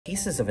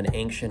Cases of an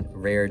ancient,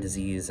 rare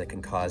disease that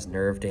can cause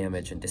nerve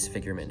damage and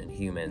disfigurement in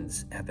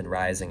humans have been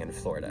rising in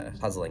Florida,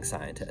 puzzling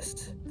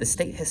scientists. The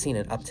state has seen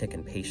an uptick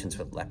in patients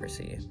with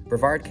leprosy.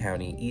 Brevard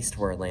County, east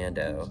of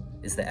Orlando,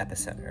 is the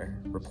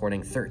epicenter,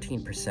 reporting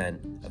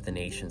 13% of the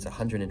nation's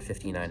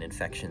 159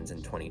 infections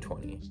in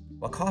 2020.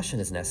 While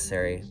caution is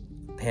necessary,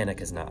 panic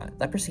is not.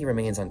 Leprosy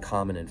remains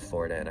uncommon in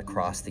Florida and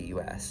across the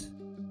U.S.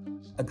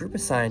 A group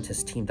of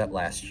scientists teamed up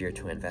last year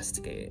to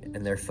investigate,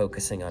 and they're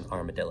focusing on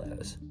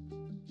armadillos.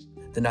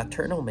 The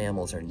nocturnal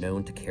mammals are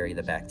known to carry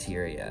the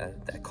bacteria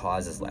that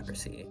causes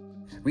leprosy.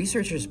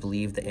 Researchers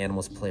believe the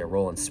animals play a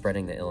role in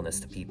spreading the illness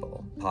to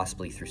people,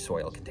 possibly through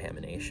soil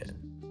contamination.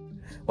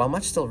 While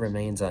much still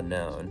remains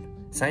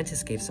unknown,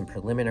 scientists gave some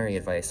preliminary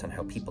advice on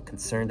how people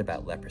concerned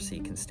about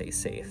leprosy can stay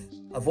safe.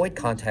 Avoid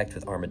contact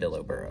with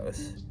armadillo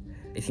burrows.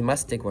 If you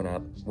must dig one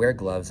up, wear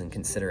gloves and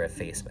consider a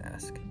face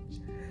mask.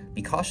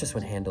 Be cautious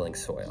when handling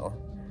soil.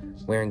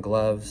 Wearing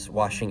gloves,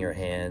 washing your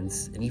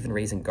hands, and even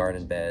raising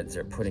garden beds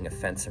or putting a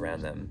fence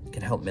around them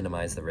can help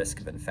minimize the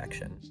risk of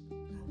infection.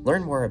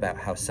 Learn more about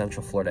how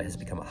Central Florida has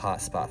become a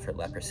hotspot for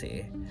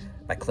leprosy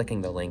by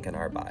clicking the link in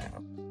our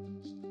bio.